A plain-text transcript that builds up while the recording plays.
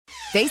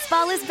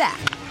Baseball is back,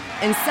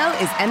 and so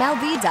is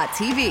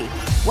MLB.tv.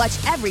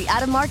 Watch every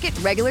out-of-market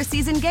regular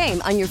season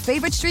game on your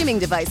favorite streaming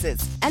devices,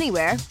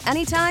 anywhere,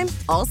 anytime,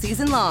 all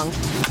season long.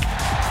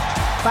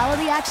 Follow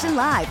the action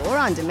live or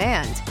on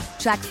demand.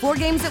 Track 4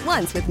 games at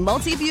once with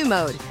multi-view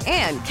mode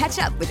and catch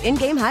up with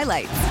in-game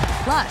highlights.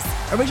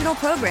 Plus, original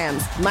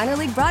programs, minor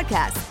league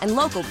broadcasts, and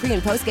local pre-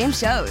 and post-game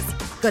shows.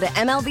 Go to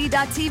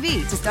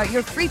MLB.tv to start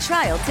your free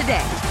trial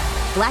today.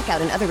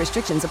 Blackout and other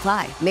restrictions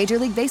apply. Major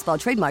League Baseball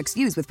trademarks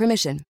used with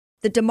permission.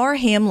 The Damar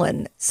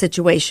Hamlin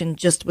situation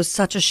just was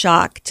such a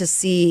shock to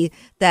see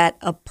that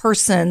a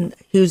person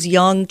who's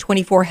young,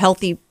 24,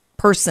 healthy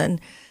person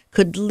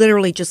could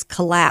literally just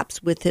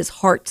collapse with his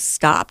heart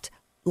stopped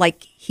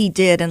like he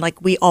did and like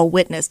we all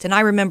witnessed. And I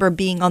remember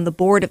being on the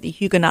board of the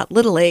Huguenot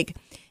Little League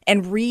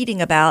and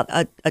reading about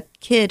a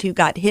kid who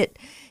got hit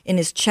in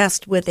his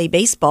chest with a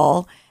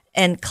baseball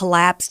and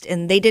collapsed,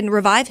 and they didn't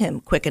revive him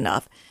quick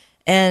enough.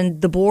 And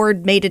the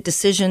board made a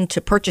decision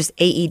to purchase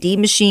AED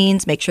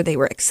machines, make sure they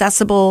were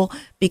accessible,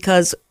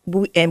 because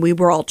we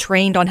were all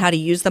trained on how to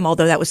use them,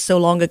 although that was so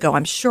long ago,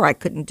 I'm sure I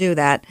couldn't do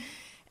that.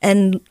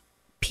 And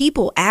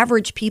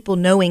average people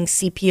knowing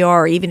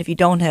CPR, even if you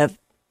don't have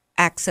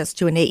access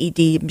to an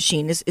AED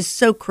machine, is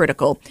so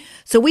critical.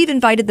 So we've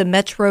invited the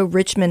Metro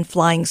Richmond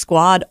Flying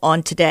Squad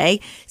on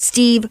today.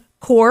 Steve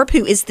Korb,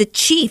 who is the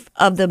chief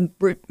of the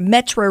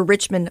Metro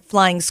Richmond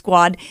Flying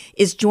Squad,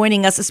 is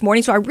joining us this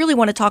morning. So I really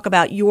want to talk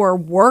about your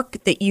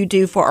work that you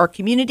do for our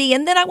community.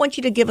 And then I want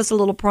you to give us a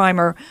little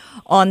primer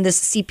on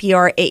this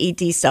CPR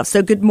AED stuff.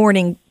 So good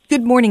morning,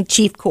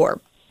 Chief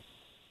Korb.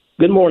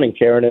 Good morning,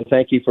 Karen, and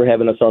thank you for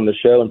having us on the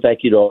show, and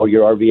thank you to all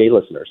your RVA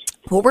listeners.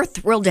 Well, we're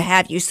thrilled to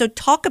have you. So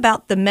talk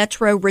about the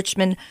Metro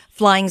Richmond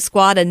Flying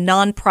Squad, a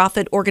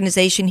nonprofit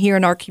organization here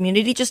in our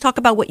community. Just talk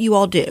about what you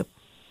all do.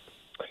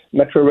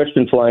 Metro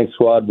Richmond Flying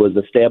Squad was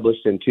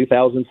established in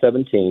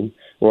 2017.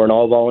 We're an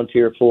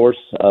all-volunteer force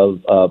of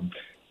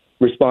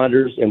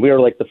responders, and we are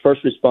like the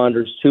first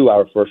responders to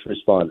our first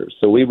responders.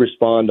 So we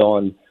respond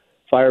on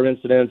fire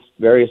incidents,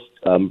 various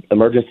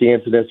emergency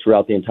incidents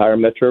throughout the entire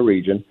metro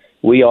region.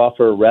 We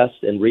offer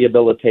rest and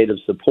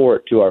rehabilitative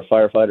support to our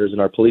firefighters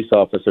and our police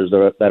officers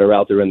that are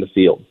out there in the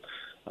field.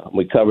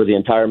 We cover the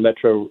entire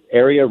metro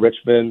area,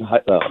 Richmond,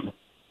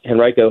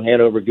 Henrico,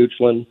 Hanover,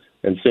 Goochland,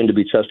 and soon to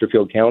be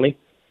Chesterfield County.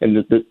 And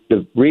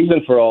the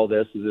reason for all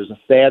this is there's a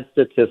sad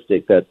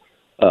statistic that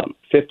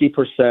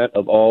 50%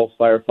 of all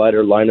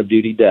firefighter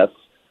line-of-duty deaths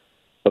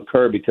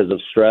occur because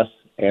of stress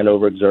and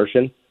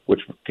overexertion,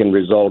 which can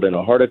result in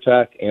a heart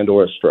attack and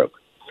or a stroke.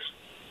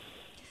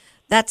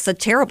 That's a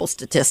terrible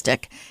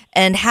statistic.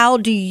 And how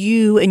do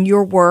you, in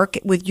your work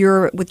with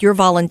your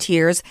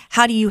volunteers,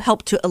 how do you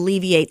help to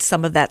alleviate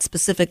some of that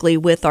specifically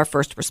with our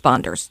first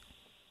responders?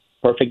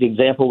 Perfect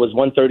example was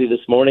 1:30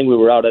 this morning. We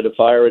were out at a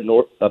fire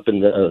up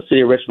in the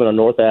city of Richmond on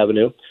North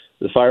Avenue.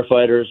 The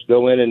firefighters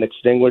go in and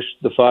extinguish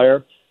the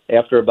fire.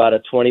 After about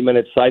a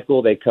 20-minute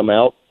cycle, they come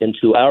out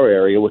into our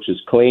area, which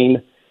is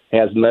clean,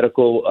 has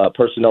medical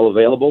personnel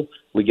available.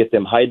 We get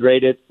them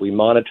hydrated. We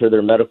monitor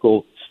their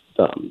medical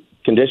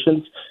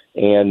conditions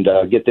and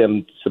get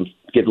a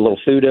little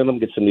food in them,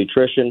 get some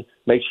nutrition,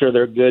 make sure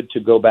they're good to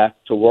go back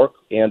to work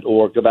and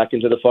or go back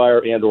into the fire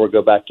and or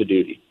go back to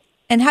duty.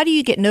 And how do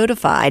you get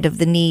notified of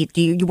the need?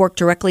 Do you work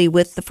directly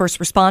with the first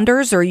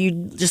responders, or are you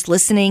just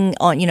listening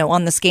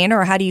on the scanner,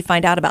 or how do you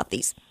find out about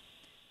these?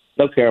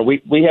 No, Karen,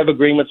 we have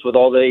agreements with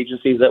all the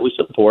agencies that we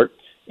support,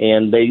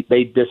 and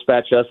they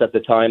dispatch us at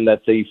the time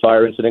that the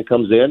fire incident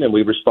comes in, and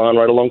we respond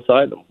right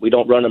alongside them. We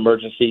don't run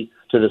emergency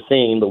to the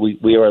scene, but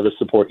we are the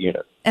support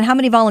unit. And how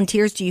many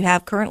volunteers do you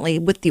have currently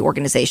with the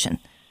organization?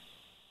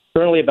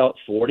 Currently about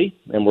 40,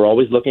 and we're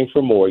always looking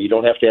for more. You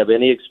don't have to have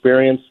any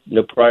experience,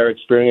 no prior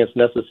experience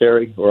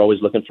necessary. We're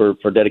always looking for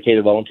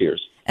dedicated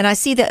volunteers. And I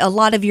see that a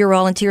lot of your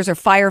volunteers are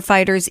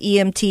firefighters,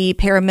 EMT,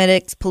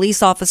 paramedics,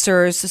 police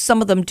officers. So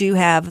some of them do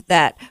have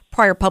that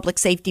prior public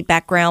safety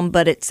background,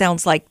 but it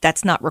sounds like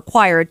that's not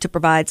required to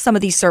provide some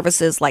of these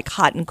services like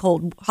hot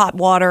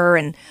water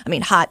and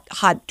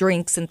hot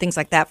drinks and things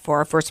like that for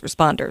our first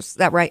responders. Is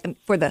that right?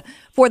 For the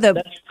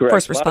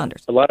first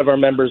responders. A lot of our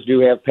members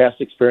do have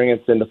past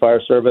experience in the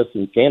fire service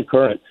and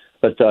current,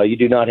 but you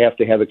do not have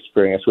to have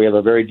experience. We have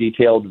a very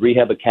detailed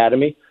rehab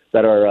academy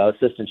that our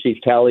Assistant Chief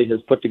Talley has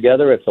put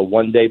together. It's a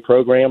one-day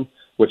program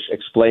which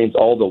explains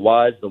all the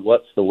whys, the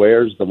whats, the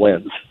wheres, the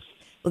whens.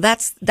 Well,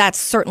 that's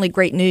certainly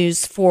great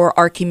news for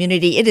our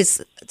community. It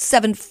is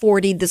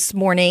 7:40 this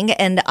morning,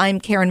 and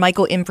I'm Karen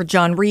Michael in for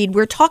John Reed.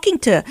 We're talking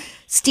to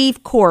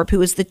Steve Korb,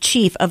 who is the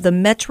chief of the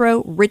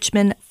Metro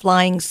Richmond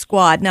Flying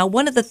Squad. Now,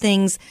 one of the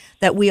things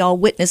that we all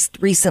witnessed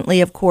recently,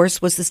 of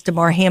course, was this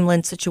Damar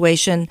Hamlin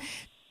situation,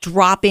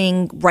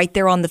 dropping right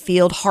there on the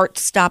field, heart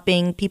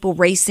stopping, people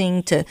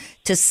racing to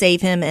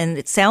save him. And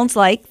it sounds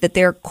like that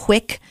their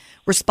quick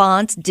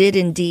response did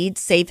indeed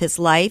save his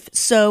life.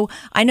 So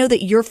I know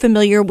that you're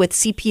familiar with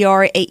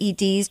CPR,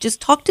 AEDs.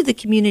 Just talk to the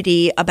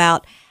community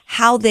about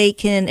how they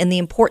can and the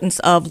importance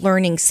of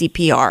learning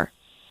CPR.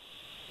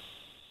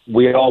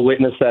 We all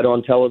witnessed that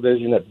on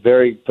television, a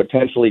very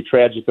potentially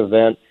tragic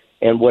event.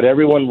 And what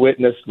everyone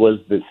witnessed was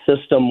the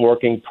system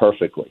working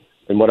perfectly.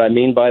 And what I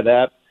mean by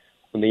that,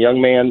 when the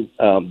young man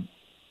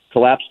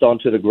collapsed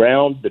onto the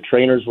ground, the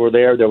trainers were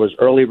there. There was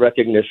early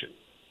recognition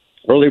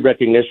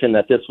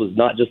that this was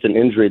not just an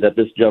injury, that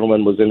this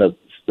gentleman was in a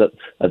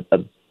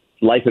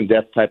life and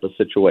death type of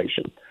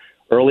situation.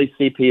 Early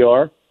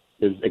CPR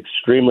is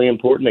extremely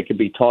important. It can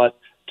be taught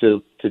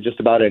to just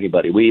about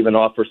anybody. We even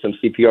offer some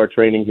CPR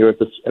training here at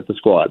the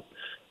squad.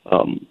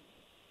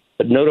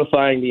 But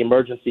notifying the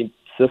emergency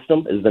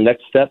system is the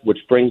next step, which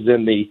brings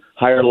in the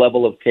higher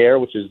level of care,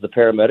 which is the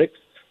paramedics,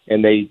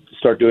 and they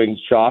start doing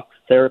shock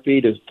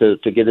therapy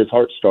to get his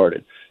heart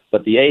started.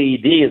 But the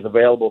AED is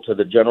available to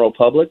the general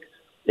public.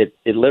 It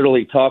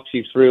literally talks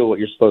you through what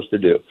you're supposed to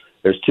do.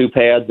 There's 2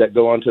 pads that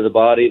go onto the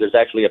body. There's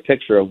actually a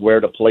picture of where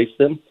to place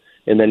them.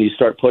 And then you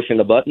start pushing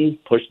the button,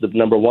 push the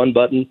number 1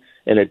 button,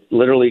 and it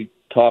literally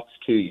talks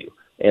to you.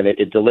 And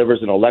it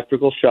delivers an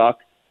electrical shock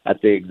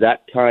at the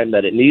exact time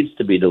that it needs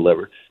to be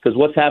delivered. Because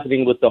what's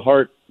happening with the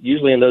heart,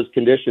 usually in those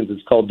conditions,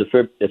 it's called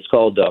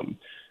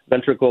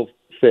ventricle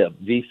fib,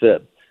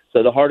 VFib.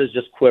 So the heart is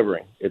just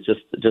quivering. It's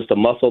just a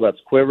muscle that's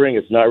quivering.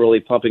 It's not really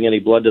pumping any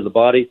blood to the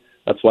body.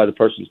 That's why the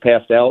person's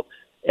passed out.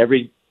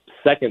 Every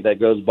second that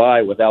goes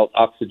by without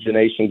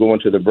oxygenation going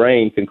to the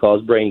brain can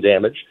cause brain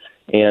damage.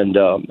 And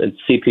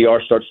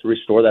CPR starts to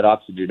restore that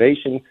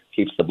oxygenation,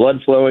 keeps the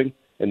blood flowing,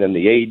 and then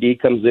the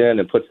AED comes in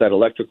and puts that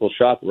electrical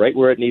shock right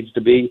where it needs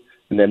to be,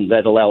 and then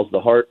that allows the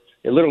heart.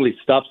 It literally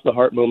stops the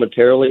heart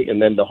momentarily,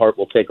 and then the heart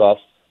will take off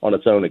on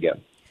its own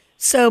again.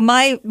 So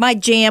my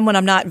jam when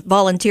I'm not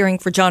volunteering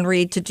for John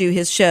Reed to do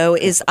his show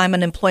is I'm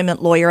an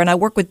employment lawyer, and I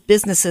work with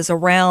businesses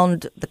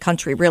around the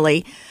country,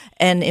 really,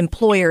 and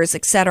employers,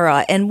 et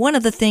cetera. And one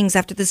of the things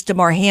after this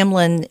Damar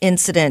Hamlin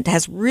incident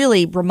has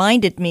really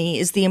reminded me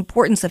is the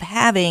importance of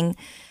having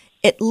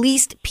at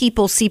least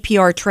people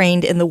CPR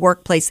trained in the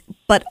workplace,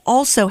 but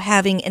also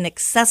having an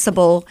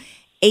accessible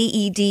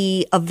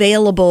AED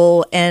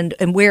available and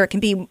where it can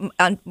be.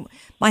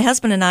 My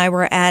husband and I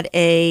were at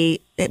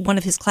one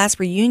of his class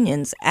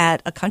reunions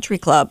at a country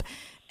club,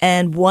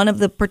 and one of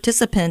the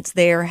participants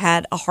there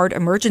had a heart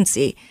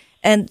emergency,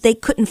 and they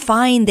couldn't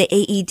find the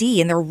AED,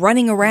 and they're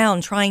running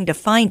around trying to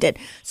find it.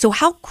 So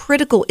how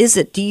critical is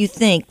it, do you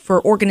think,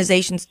 for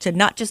organizations to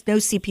not just know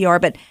CPR,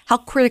 but how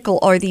critical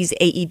are these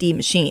AED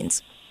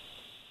machines?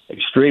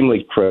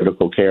 Extremely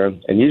critical,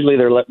 Karen. And usually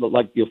they're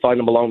like you'll find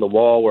them along the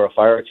wall where a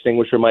fire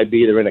extinguisher might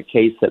be. They're in a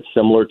case that's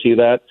similar to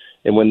that.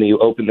 And when you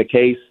open the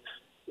case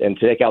and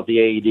take out the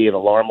AED, an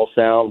alarm will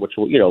sound, which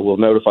will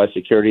notify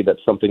security that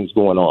something's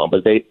going on.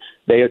 But they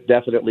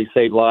definitely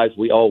save lives.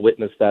 We all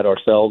witnessed that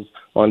ourselves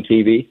on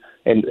TV.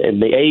 And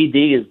the AED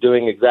is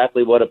doing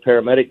exactly what a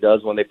paramedic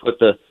does when they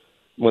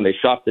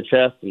shock the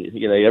chest. And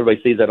everybody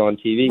sees that on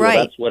TV. Right.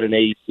 Well, that's what an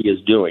AED is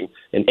doing,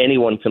 and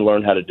anyone can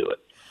learn how to do it.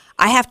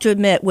 I have to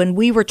admit, when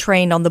we were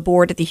trained on the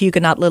board at the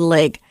Huguenot Little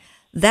League,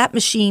 that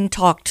machine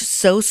talked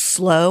so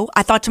slow.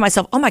 I thought to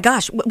myself, oh my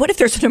gosh, what if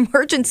there's an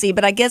emergency?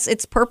 But I guess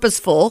it's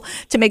purposeful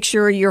to make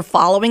sure you're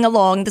following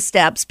along the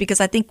steps, because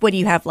I think, what do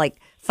you have, like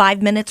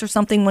 5 minutes or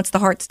something once the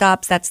heart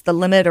stops? That's the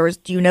limit, or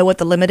do you know what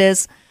the limit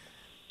is?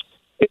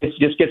 It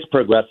just gets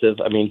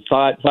progressive. I mean,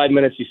 5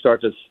 minutes, you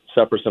start to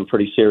suffer some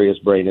pretty serious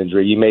brain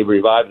injury. You may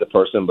revive the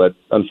person, but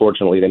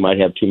unfortunately, they might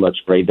have too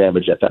much brain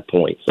damage at that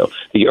point. So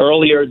the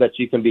earlier that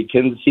you can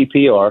begin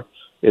CPR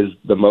is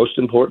the most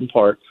important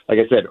part. Like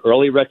I said,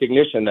 early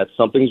recognition that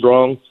something's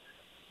wrong,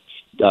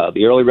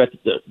 the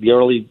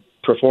early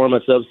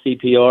performance of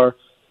CPR,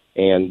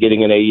 and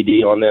getting an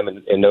AED on them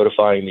and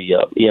notifying the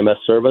EMS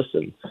service,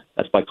 and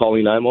that's by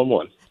calling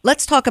 911.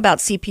 Let's talk about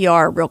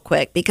CPR real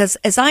quick, because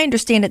as I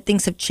understand it,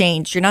 things have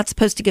changed. You're not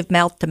supposed to give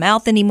mouth to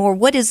mouth anymore.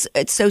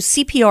 So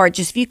CPR,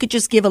 if you could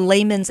just give a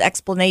layman's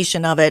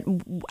explanation of it,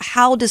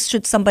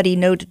 should somebody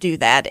know to do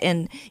that?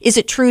 And is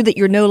it true that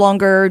you're no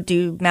longer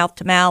do mouth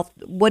to mouth?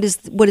 What is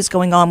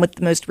going on with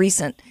the most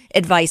recent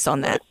advice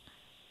on that?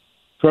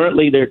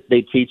 Currently,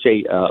 they teach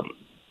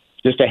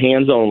just a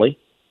hands only.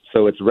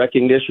 So it's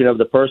recognition of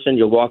the person.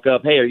 You'll walk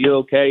up, hey, are you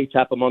okay?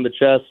 Tap them on the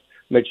chest.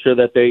 Make sure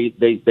that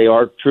they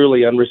are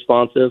truly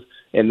unresponsive,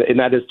 and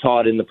that is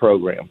taught in the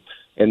program.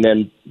 And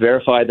then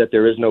verify that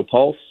there is no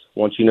pulse.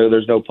 Once you know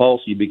there's no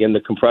pulse, you begin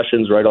the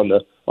compressions right on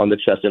the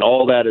chest, and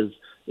all that is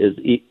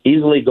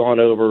easily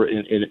gone over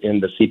in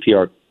the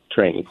CPR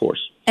training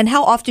course. And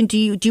how often do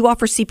you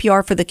offer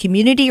CPR for the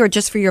community or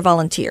just for your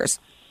volunteers?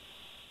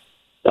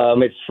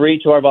 It's free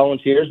to our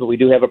volunteers, but we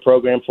do have a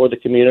program for the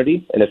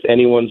community. And if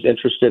anyone's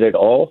interested at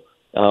all,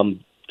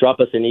 drop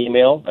us an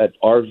email at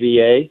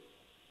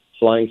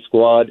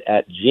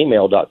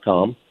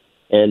rvaflyingsquad@gmail.com.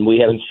 And we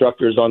have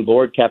instructors on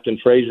board. Captain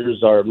Fraser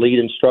is our lead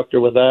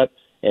instructor with that,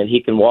 and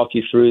he can walk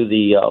you through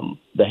the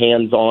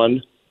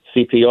hands-on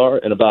CPR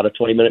in about a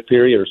 20-minute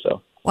period or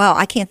so. Wow,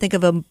 I can't think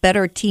of a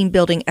better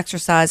team-building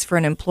exercise for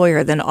an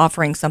employer than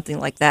offering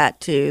something like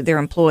that to their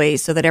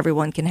employees so that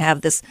everyone can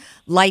have this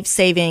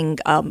life-saving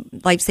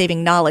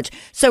knowledge.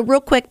 So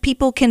real quick,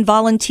 people can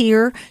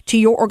volunteer to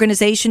your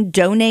organization,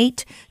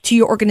 donate to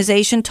your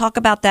organization. Talk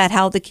about that,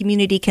 how the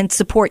community can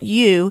support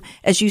you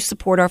as you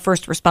support our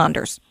first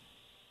responders.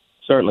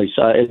 Certainly.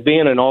 As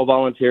being an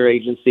all-volunteer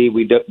agency,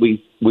 we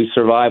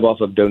survive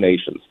off of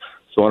donations.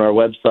 So on our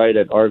website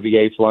at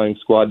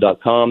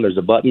rvaflyingsquad.com, there's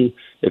a button.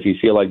 If you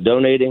feel like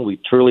donating, we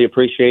truly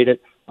appreciate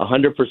it.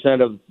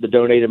 100% of the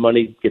donated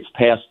money gets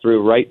passed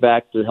through right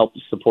back to help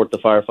support the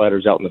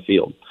firefighters out in the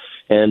field.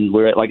 And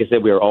like I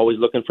said, we are always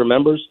looking for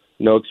members.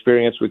 No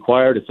experience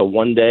required. It's a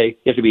one-day.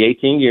 You have to be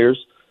 18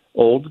 years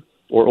old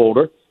or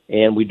older,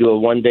 and we do a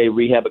one-day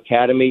rehab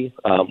academy.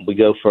 We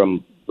go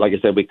from, like I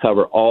said, we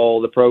cover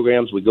all the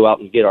programs. We go out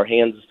and get our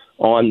hands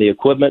on the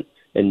equipment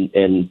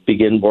and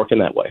begin working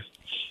that way.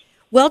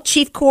 Well,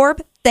 Chief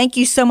Korb, thank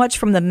you so much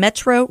from the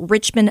Metro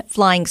Richmond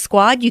Flying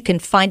Squad. You can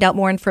find out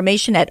more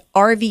information at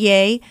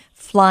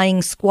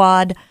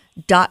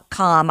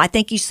rvaflyingsquad.com. I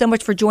thank you so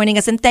much for joining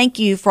us, and thank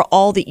you for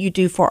all that you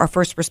do for our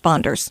first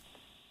responders.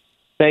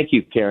 Thank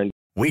you, Karen.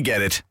 We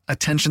get it.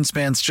 Attention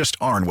spans just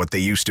aren't what they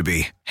used to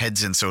be.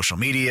 Heads in social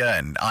media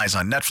and eyes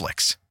on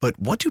Netflix. But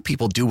what do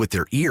people do with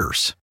their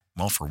ears?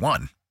 Well, for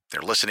one,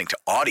 they're listening to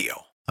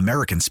audio.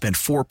 Americans spend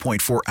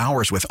 4.4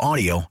 hours with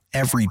audio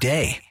every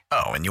day.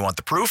 Oh, and you want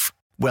the proof?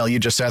 Well, you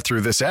just sat through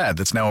this ad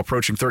that's now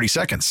approaching 30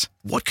 seconds.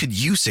 What could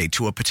you say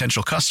to a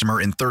potential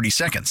customer in 30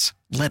 seconds?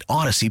 Let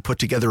Odyssey put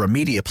together a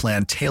media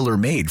plan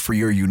tailor-made for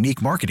your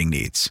unique marketing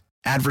needs.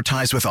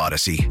 Advertise with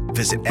Odyssey.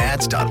 Visit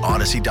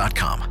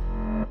ads.odyssey.com.